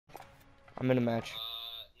I'm in a match.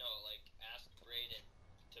 No, like, ask Brayden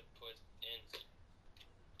to put in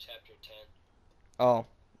chapter 10. Oh,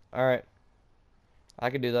 alright. I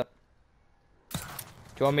could do that. Do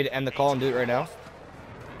you want me to end the call and do it right now?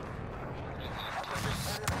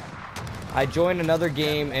 I joined another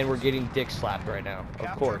game and we're getting dick slapped right now.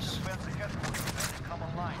 Of course.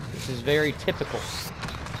 This is very typical.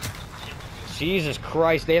 Jesus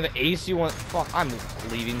Christ, they have an AC-1. Fuck, I'm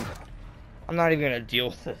leaving. I'm not even gonna deal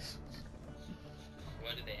with this.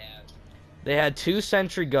 What did they have? They had 2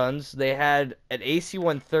 sentry guns, they had an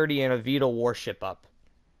AC-130 and a Vito warship up.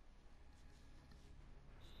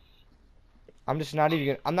 I'm not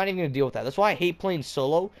even gonna deal with that. That's why I hate playing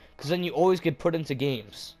solo, because then you always get put into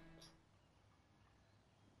games.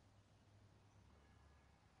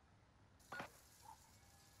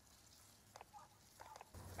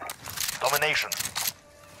 Domination.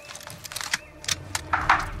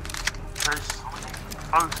 There's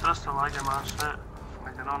folks just to like my shit.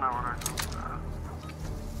 Like, I don't know what I do.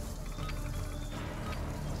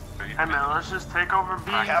 Hey man, let's just take over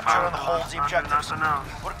B. Capture and hold the objectives. Nothing else.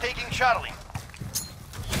 We're taking Charlie.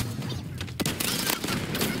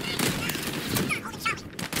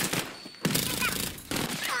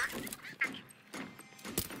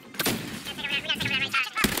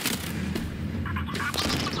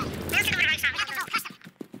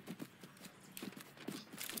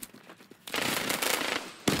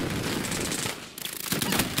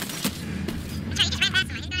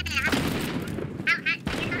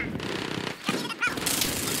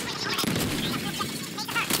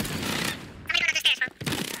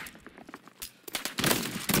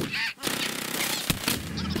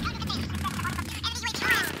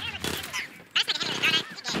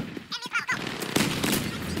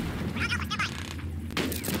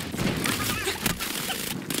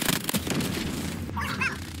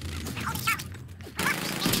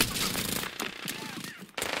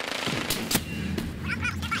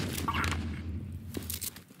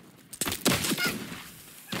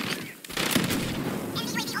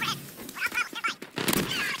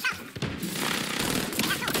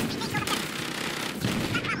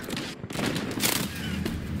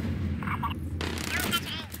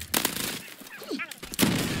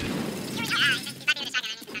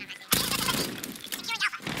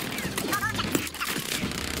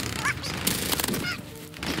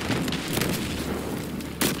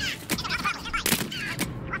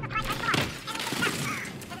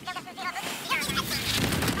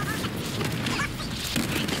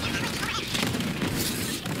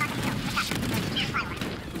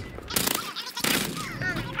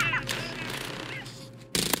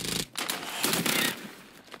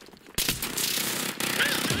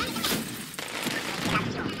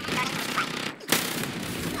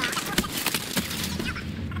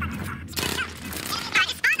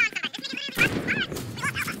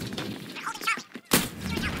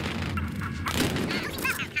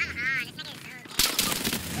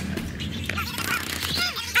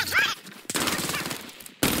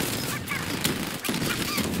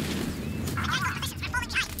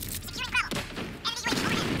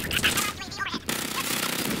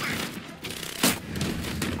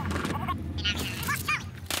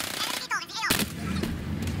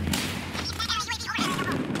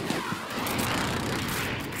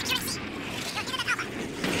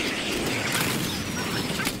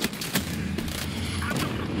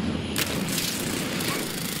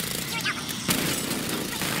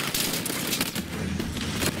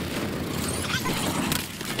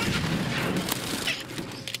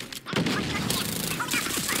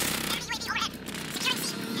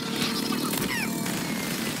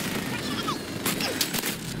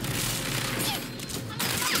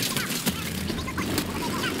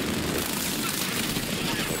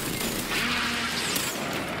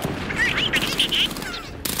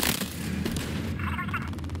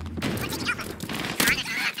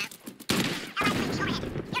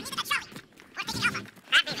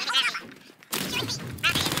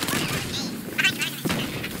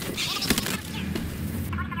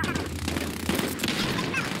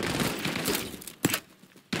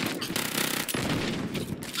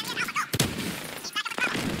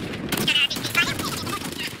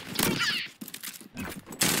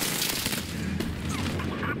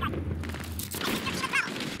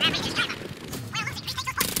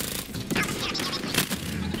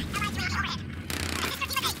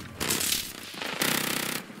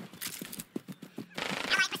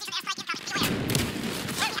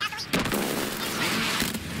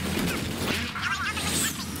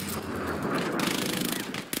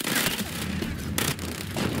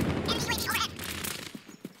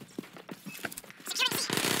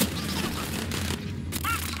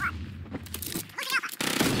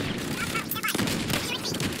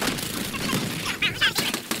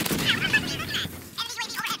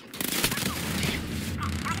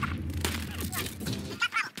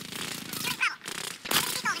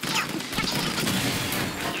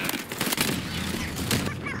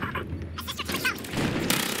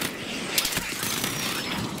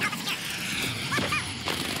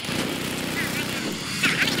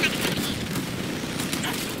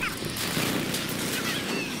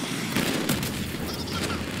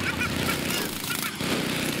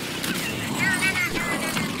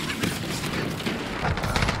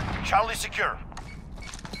 secure.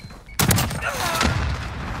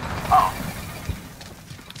 Oh.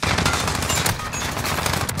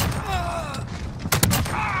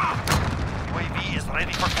 UAV is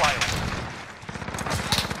ready for flyover.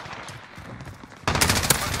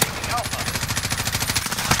 We're taking Alpha.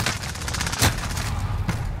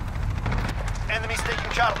 Enemies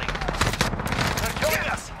taking Charlie. They're killing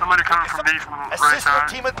us. Somebody coming from B from right Assist your side.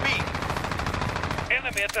 team at B.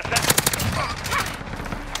 Enemy at the center.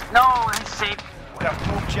 No, he's safe. We have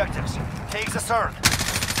 2 objectives. Take the third.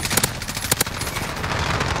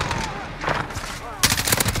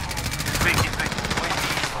 He's big. UAV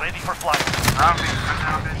is ready for flight.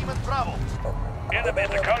 Team at Bravo. Enemy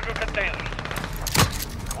at the cargo containers.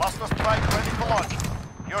 Cluster strike ready for launch.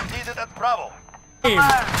 You're needed at Bravo. Holy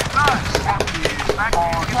fuck.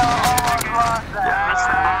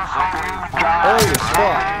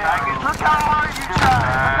 Look how hard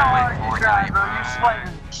you tried, bro. You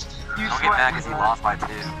sweating. You Don't get mad because he lost by 2.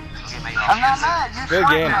 I'm not mad. You're Good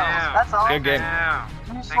sweating, game. though. That's all. Good game.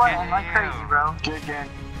 You sweating like crazy, bro. Good game.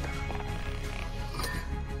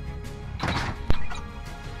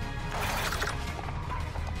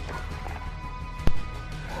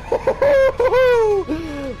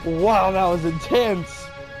 Wow, that was intense.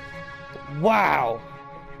 Wow.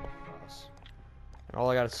 And all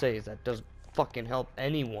I gotta say is that doesn't fucking help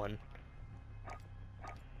anyone.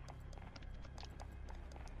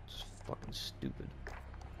 It's fucking stupid.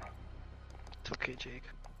 It's okay, Jake.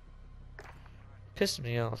 Pissed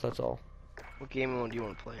me off, that's all. What game mode do you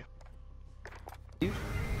want to play? You?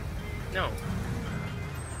 No.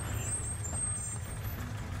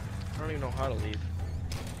 I don't even know how to leave.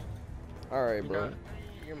 Alright, bro.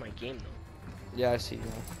 You're in my game though. Yeah, I see you.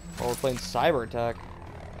 Oh, we're playing Cyber Attack.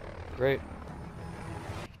 Great.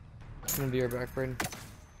 I'm gonna be right back, Braden.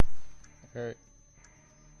 Alright.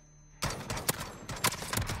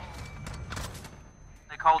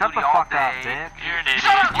 They Call of Shut Duty the all fuck day. up, dick. You're an idiot.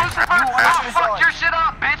 Shut up, Lucifer! I'll fuck your shit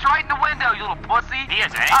up, bitch, right in the window, you little pussy. He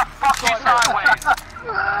is, eh? I'll fuck you sideways.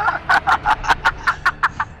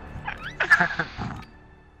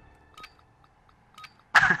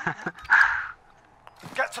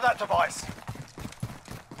 Get to that device.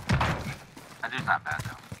 That dude's not bad,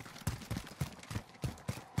 though.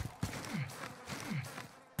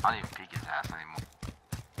 I don't even peek his ass anymore.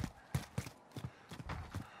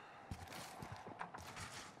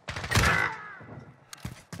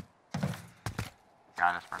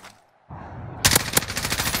 Got us, Brendan.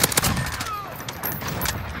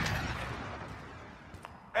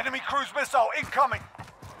 Enemy cruise missile incoming.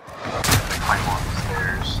 Climb up the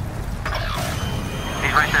stairs.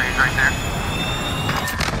 He's right there, he's right there.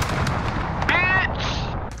 Bitch!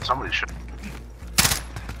 Somebody should.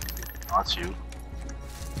 Oh, that's you.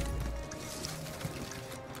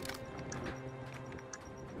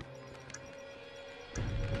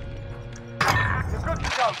 You're good to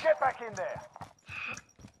go. Get back in there.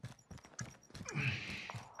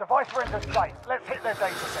 Device rendered safe. Let's hit their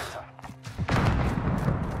data center.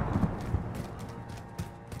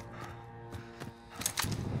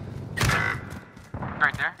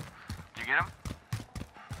 Right there. Did you get him?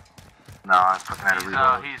 No, I fucking had to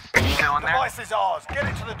reload. He's still in there. Device is ours. Get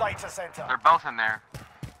it to the data center. They're both in there.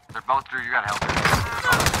 They're both through. You gotta help them.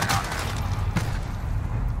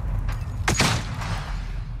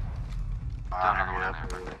 Another one in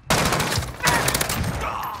there.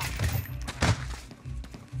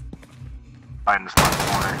 Right in this left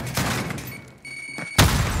corner.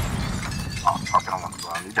 Oh, fucking almost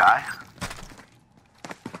blown. You die?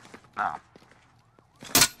 No.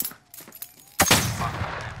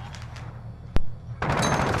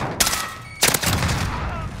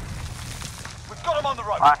 We've got him on the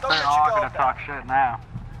ropes. Well, Don't let they're your all guard gonna down. talk shit now.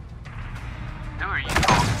 Who are you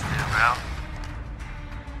talking to, bro?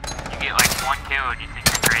 You get like 1 kill and you think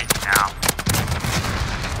you're crazy now.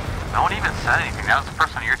 No one even said anything. That was the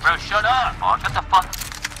first one you're. Bro, shut up! Oh, shut the fuck.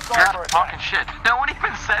 Cyber You're attack. talking shit. No one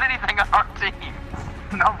even said anything on our team.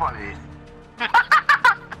 Nobody.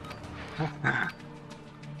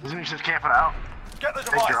 Doesn't he just camp it out? Get the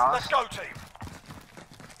Take device. your ass. Let's go, team.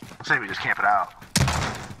 Let's say we just camp it out.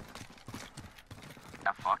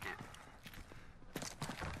 Yeah, fuck it.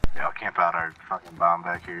 Yeah, I'll camp out our fucking bomb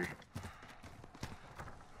back here.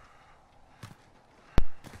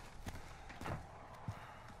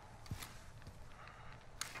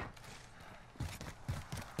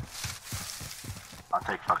 I'll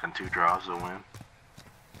take fucking 2 draws to win.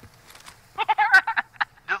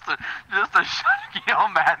 just a shot. You know how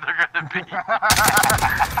mad they're gonna be.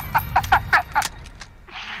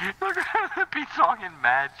 They're gonna be talking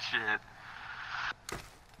mad shit.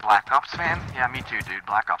 Black Ops fan? Yeah, me too, dude.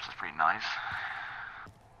 Black Ops is pretty nice.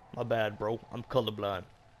 My bad, bro. I'm colorblind.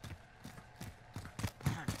 What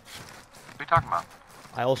are you talking about?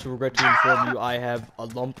 I also regret to inform you I have a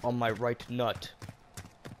lump on my right nut.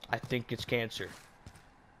 I think it's cancer.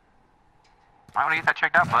 I want to get that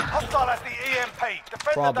checked out, bud. Hostile at the EMP.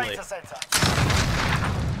 Defend Probably. the data center.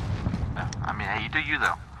 Yeah, I mean, hey, you do you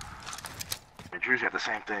though. Yeah, Drew's got the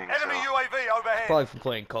same thing. Enemy so. UAV overhead. Probably from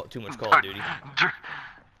playing too much Call of Duty.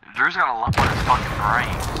 Drew's got a lump on his fucking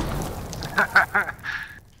brain.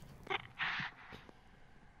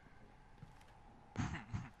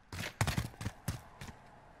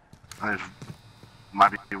 There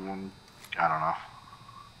might be one. I don't know.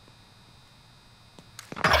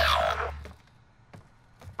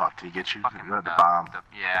 Fuck, did he get you? Fucking You're at the bomb.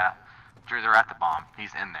 Yeah. Drew, they're at the bomb. He's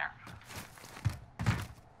in there.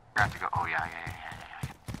 You have to go. Oh, yeah.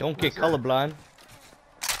 Don't get colorblind.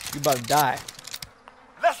 You about to die.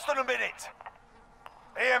 Less than a minute.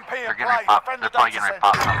 EMP They're in getting play. ready pop. Defend They're the probably data getting ready to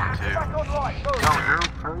center. pop something, too. Back online. Move. Go, Drew.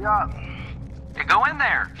 Hurry up. Yeah, go in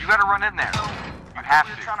there. You gotta run in there. You have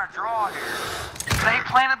to. Trying to draw here. They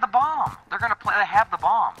planted the bomb. They're gonna plant. They have the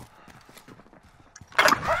bomb.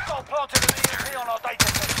 Hostile planted an EMP on our data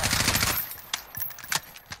center.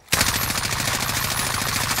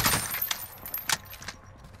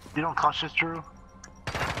 You don't clutch this, Drew?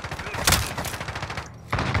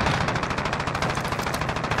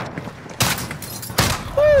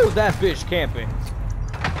 Woo! That bitch camping.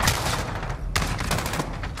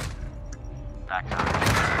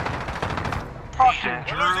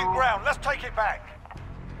 Shit. We're losing ground. Let's take it back.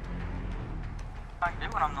 I do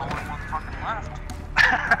when I'm the only one fucking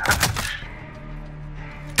left.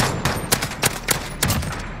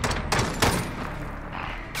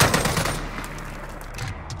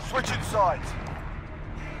 Switching sides.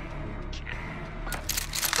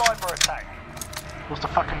 Sniper attack. Supposed to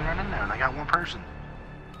fucking run in there, and I got one person.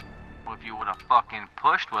 Well, if you would have fucking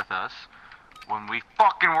pushed with us when we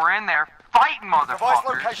fucking were in there fighting, Device motherfuckers.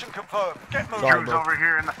 location confirmed. Get moving. Sorry, Drew's bro. over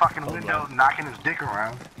here in the fucking window, knocking his dick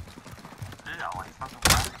around. Yeah, like fucking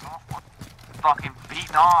blasting off. Fucking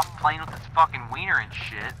beating off, playing with his fucking wiener and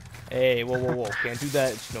shit. Hey, whoa. Can't do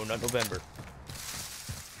that. It's no nut November.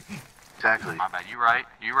 Exactly. My bad. You right.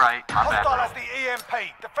 My bad. Hostile Bro. at the EMP.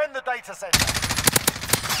 Defend the data center.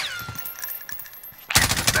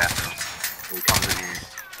 This bathroom. He comes in here.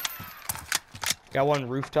 Got one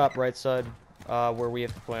rooftop right side, where we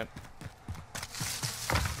have to plant.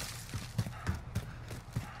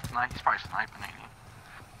 He's probably sniping, ain't he?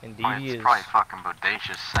 Indeed, he It's is. probably fucking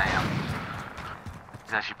bodacious Sam.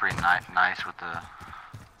 He's actually pretty nice with that,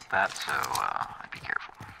 so I'd be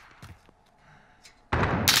careful.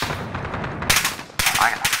 I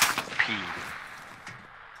gotta pee.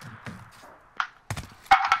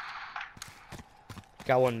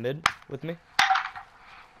 Got one mid with me.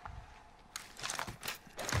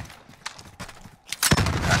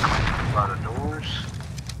 A lot of doors.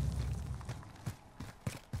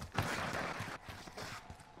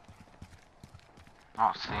 I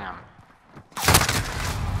don't see him.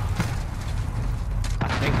 I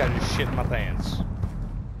think I just shit my pants.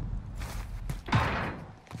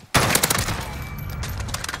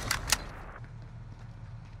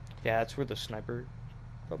 Yeah, that's where the sniper.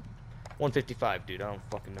 Oh, 155, dude. I don't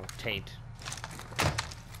fucking know. Taint.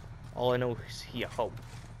 All I know is he a hoe.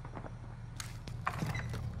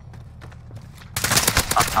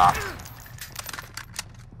 Up top.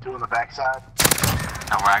 Two on the backside.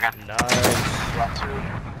 Now where I got Nice. Got two.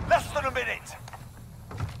 Less than a minute.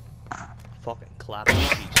 Fucking clapping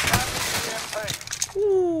cheeks. EMP.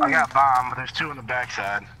 Ooh. I got bomb, but there's two on the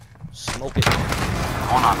backside. Smoke it.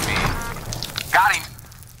 one on me. Got him.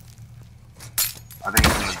 I think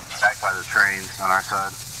he's in the backside of the trains on our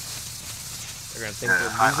side. They're gonna think Yeah, we're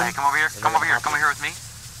Alright, losing. hey, come over here. They're Come gonna over here. hop Come over here with me.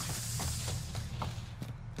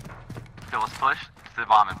 Okay, let's push to the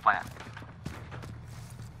bomb and plant.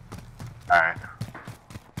 Alright.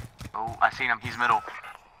 Oh, I seen him. He's middle.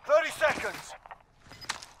 30 seconds.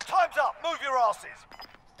 Time's up. Move your asses.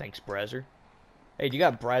 Thanks, Brazzer. Hey, do you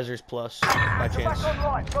got Brazzers Plus by You're chance? back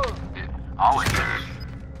online. Move. Yeah, always.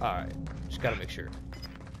 Alright, just gotta make sure.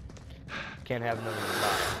 Can't have another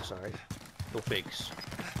lie, I'm sorry. No fakes.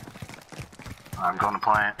 I'm going to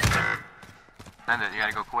plant. Send it. You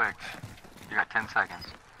gotta go quick. You got 10 seconds.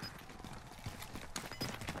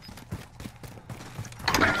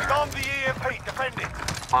 Storm the EMP. Defend it.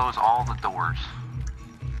 Close all the doors.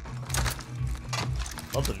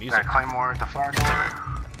 Love the music. Got Claymore at the far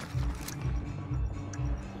door.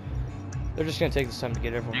 They're just gonna take this time to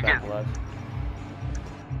get everyone You back get- alive.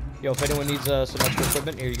 Yo, if anyone needs some extra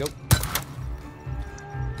equipment, here you go.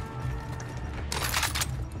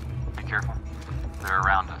 Be careful. They're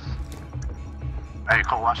around us. Hey,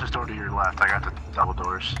 Cole, watch this door to your left. I got the double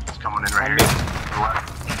doors. It's coming in right here. To the left.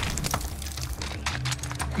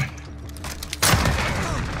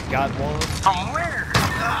 Got one. From where?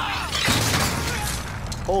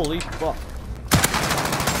 Holy fuck.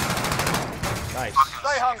 Nice.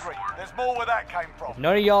 Stay hungry. There's more where that came from. If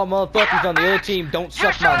none of y'all motherfuckers on the other team don't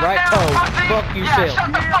suck my right toe, fuck you, Phil.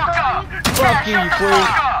 Fuck you, you queen.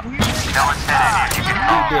 No one said any. You can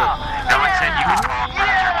You did. No one said you can call.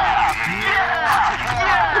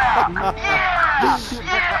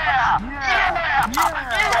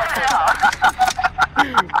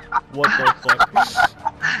 What the fuck?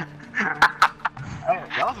 Hey,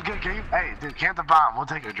 that was a good game. Hey, dude, camp the bomb. We'll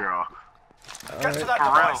take a draw. Get to that For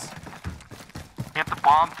real. device. Get the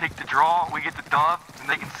bomb, take the draw, we get the dub, and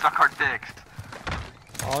they can suck our dicks.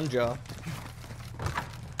 On jaw.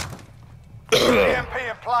 EMP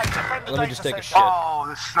in play. Defend the Let me data just take a center. shit. Oh,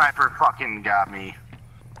 this sniper fucking got me.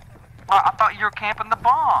 Well, I thought you were camping the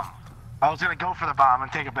bomb. I was gonna go for the bomb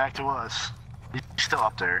and take it back to us. He's still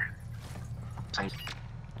up there.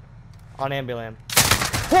 On ambulan.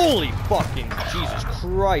 Holy fucking Jesus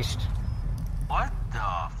Christ. What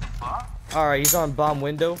the fuck? Alright, he's on bomb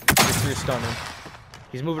window. Just through stun him.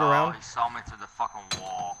 He's moving around. He saw me through the fucking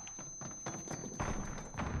wall.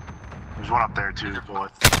 There's one up there too, boy.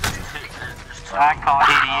 I caught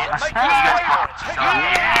idiots. Make You your guys way. fucking suck.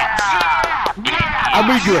 Yeah. I'm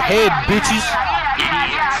in your head, bitches.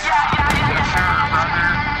 Idiots. Yes, sir, brother.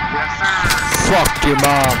 Yes, sir. Fuck your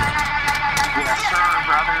mom. Yes, sir,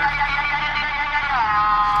 brother.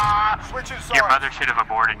 Switching sides. Your mother should have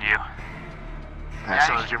aborted you. Yeah,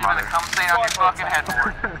 so is your mother. Come stand on your fucking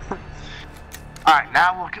headboard. Alright,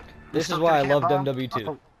 now we'll... This is why I loved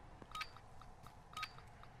MW2.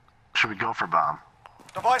 Should we go for bomb?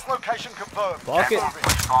 Device location confirmed. Fuck it.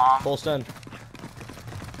 Push bomb. Full stun.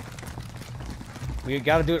 We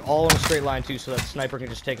gotta do it all in a straight line too, so that sniper can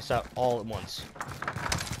just take us out all at once.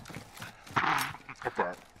 Hit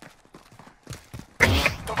that.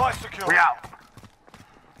 Device secure. We out.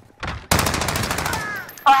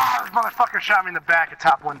 Ah, this motherfucker shot me in the back at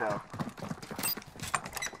top window.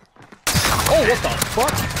 Oh, what the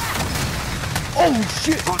fuck? Oh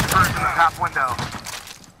shit! Who's first in the top window?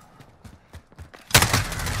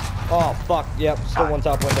 Oh fuck, yep, still one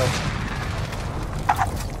top window.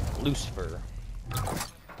 Lucifer.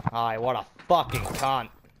 Aye, what a fucking cunt.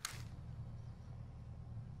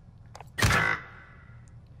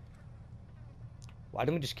 Why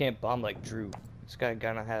don't we just camp bomb like Drew? This guy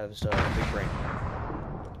kinda has big brain.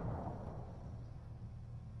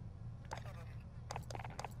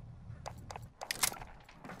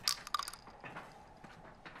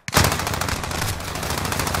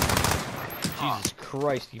 Jesus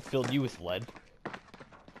Christ, he filled you with lead.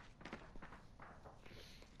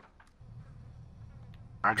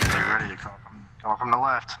 Alright, get ready to call from the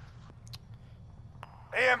left.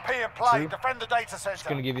 EMP in play. True. Defend the data center. Just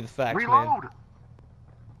gonna give you the facts, Reload! man.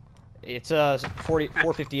 It's a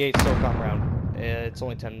 458 SOCOM round. It's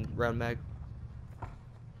only 10 round mag.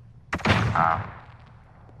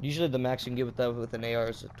 Usually the max you can get with that with an AR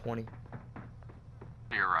is a 20.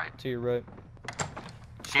 You're right. To your right.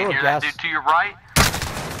 Can't Throw hear gas. that dude to your right?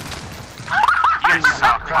 You guys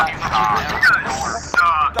suck.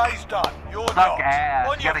 Day's done. You're Suck not. ass.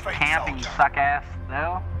 On You your got a feet, camp and you soldier. suck ass.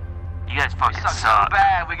 No? You guys fucking suck. so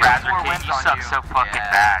bad, we got Razor 4 King, wins you on suck you. so fucking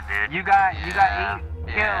Yeah. bad, dude. You got 8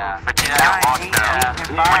 kills. But you Yeah. still lost, Eight, though. eight,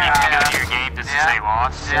 and When you five. go to your game, does it Yeah. say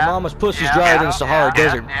lost? Your mama's pussy's drier than the Sahara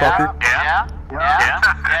Desert, fucker. Yeah.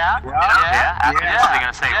 After this, they're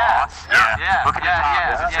gonna say loss. Yeah. Look at the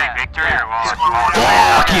top. Does it say victory or loss?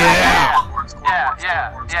 Fuck yeah!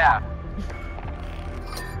 Yeah.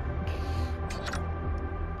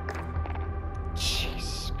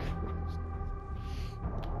 Jesus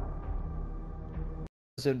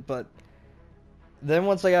Christ. But then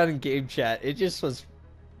once I got in game chat, it just was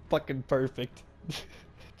fucking perfect.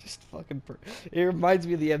 Just fucking It reminds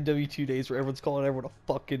me of the MW2 days where everyone's calling everyone a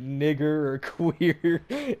fucking nigger or queer,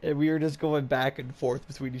 and we were just going back and forth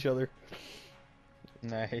between each other.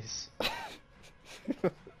 Nice.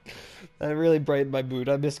 That really brightened my mood.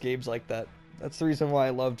 I miss games like that. That's the reason why I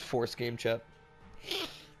loved Force game chat.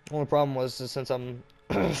 The only problem was is since I'm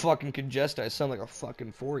fucking congested, I sound like a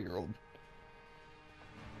fucking 4-year-old.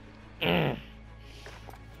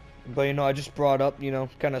 But you know, I just brought up, you know,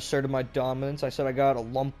 kind of asserted my dominance. I said I got a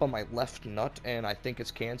lump on my left nut, and I think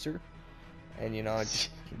it's cancer. And you know, I just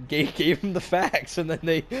gave them the facts, and then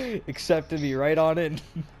they accepted me right on in.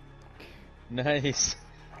 Nice.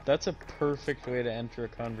 That's a perfect way to enter a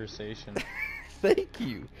conversation. Thank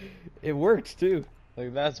you. It worked too.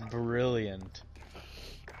 Like, that's brilliant.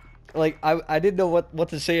 like I didn't know what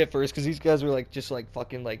to say at first because these guys were like just like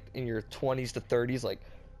fucking like in your 20s to 30s like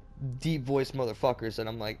deep voice motherfuckers, and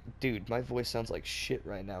I'm like, dude, my voice sounds like shit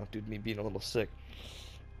right now, dude, me being a little sick.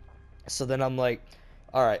 So then I'm like,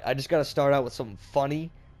 all right, I just gotta start out with something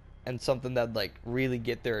funny and something that like really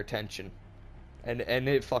get their attention, and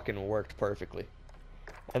it fucking worked perfectly.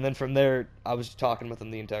 And then from there, I was talking with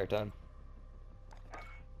them the entire time.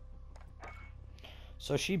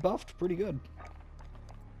 So she buffed pretty good.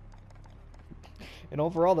 And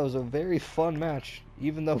overall, that was a very fun match,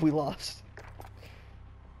 even though we lost.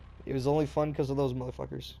 It was only fun because of those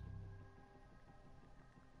motherfuckers.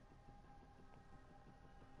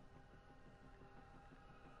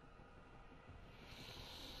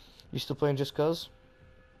 You still playing Just Cause?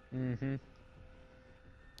 Mm-hmm.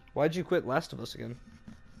 Why'd you quit Last of Us again?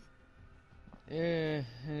 Yeah,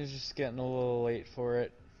 it's just getting a little late for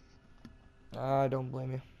it. I don't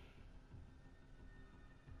blame you.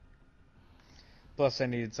 Plus, I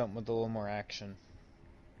needed something with a little more action.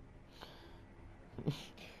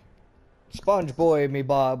 Sponge Boy, me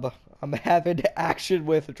Bob. I'm having action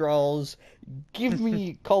withdrawals. Give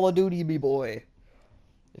me Call of Duty, me boy.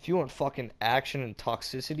 If you want fucking action and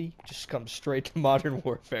toxicity, just come straight to Modern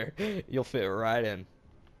Warfare. You'll fit right in.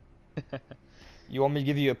 You want me to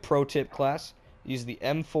give you a pro tip class? Use the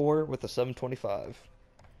M4 with a 725.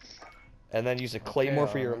 And then use a Claymore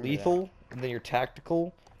for your lethal, and then your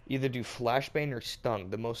tactical. Either do flashbang or stun.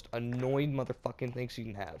 The most annoying motherfucking things you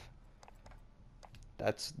can have.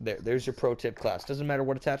 That's there's your pro tip class. Doesn't matter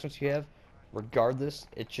what attachments you have, regardless,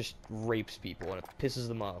 it just rapes people and it pisses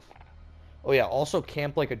them off. Oh yeah, also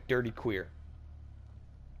camp like a dirty queer.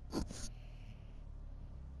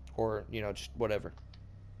 Or, you know, just whatever.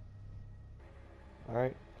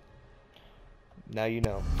 Alright. Now you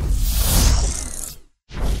know.